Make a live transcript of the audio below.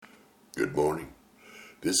Good morning.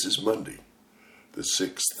 This is Monday, the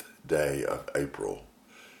 6th day of April,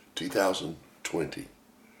 2020,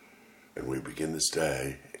 and we begin this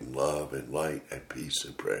day in love and light and peace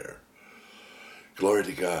and prayer. Glory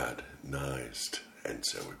to God, nice, and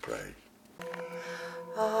so we pray.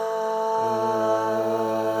 Amen.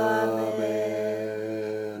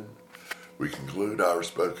 We conclude our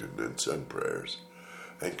spoken and sung prayers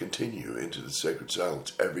and continue into the sacred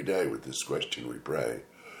silence every day with this question we pray.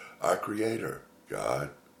 Our Creator,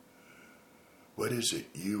 God, what is it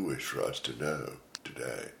you wish for us to know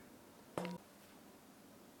today?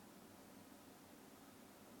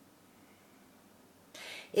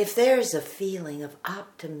 If there is a feeling of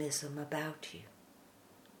optimism about you,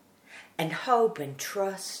 and hope and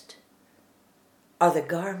trust are the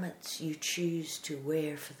garments you choose to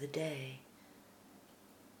wear for the day,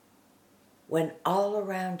 when all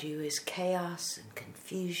around you is chaos and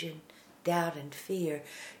confusion, doubt and fear,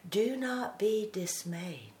 do not be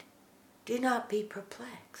dismayed. Do not be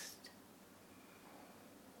perplexed.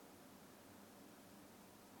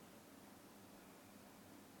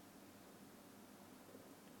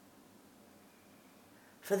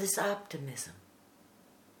 For this optimism,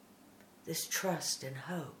 this trust and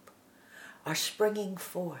hope are springing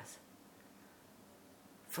forth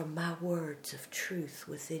from my words of truth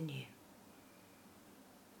within you.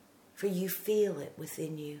 For you feel it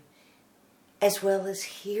within you, as well as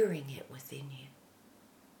hearing it within you.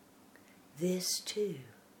 This too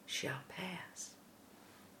shall pass.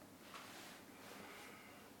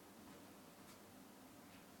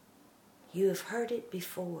 You have heard it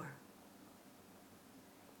before.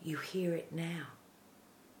 You hear it now,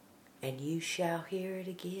 and you shall hear it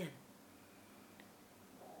again.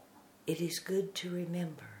 It is good to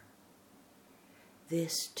remember.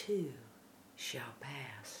 This too shall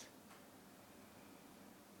pass.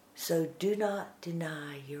 So do not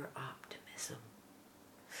deny your optimism.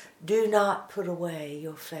 Do not put away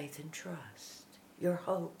your faith and trust, your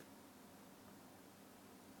hope.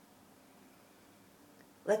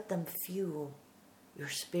 Let them fuel your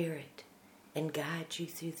spirit and guide you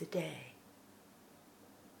through the day.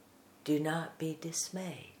 Do not be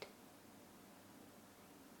dismayed,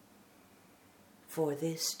 for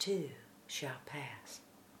this too shall pass.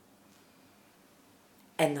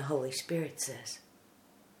 And the Holy Spirit says,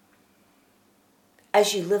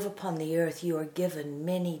 as you live upon the earth, you are given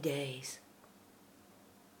many days.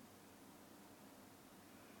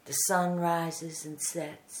 The sun rises and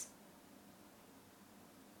sets,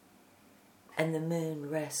 and the moon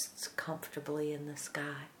rests comfortably in the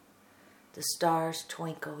sky. The stars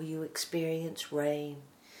twinkle, you experience rain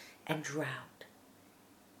and drought.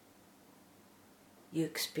 You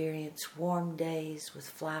experience warm days with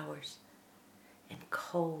flowers and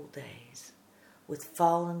cold days with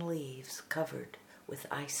fallen leaves covered with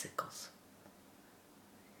icicles.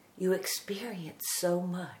 You experience so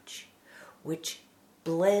much which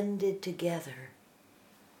blended together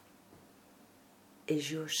is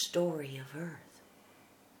your story of earth.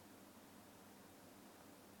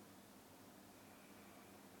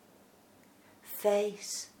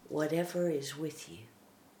 Face whatever is with you.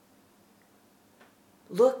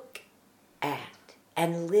 Look at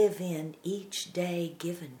and live in each day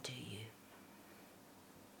given to you.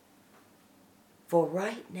 For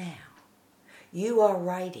right now, you are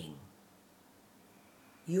writing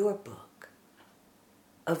your book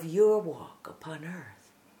of your walk upon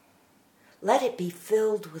earth. Let it be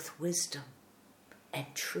filled with wisdom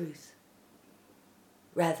and truth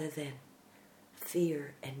rather than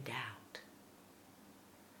fear and doubt.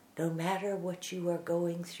 No matter what you are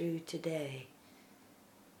going through today,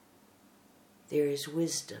 there is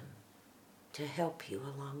wisdom to help you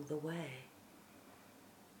along the way.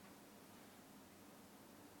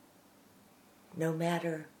 No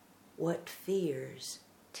matter what fears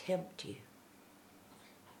tempt you,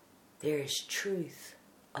 there is truth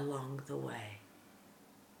along the way.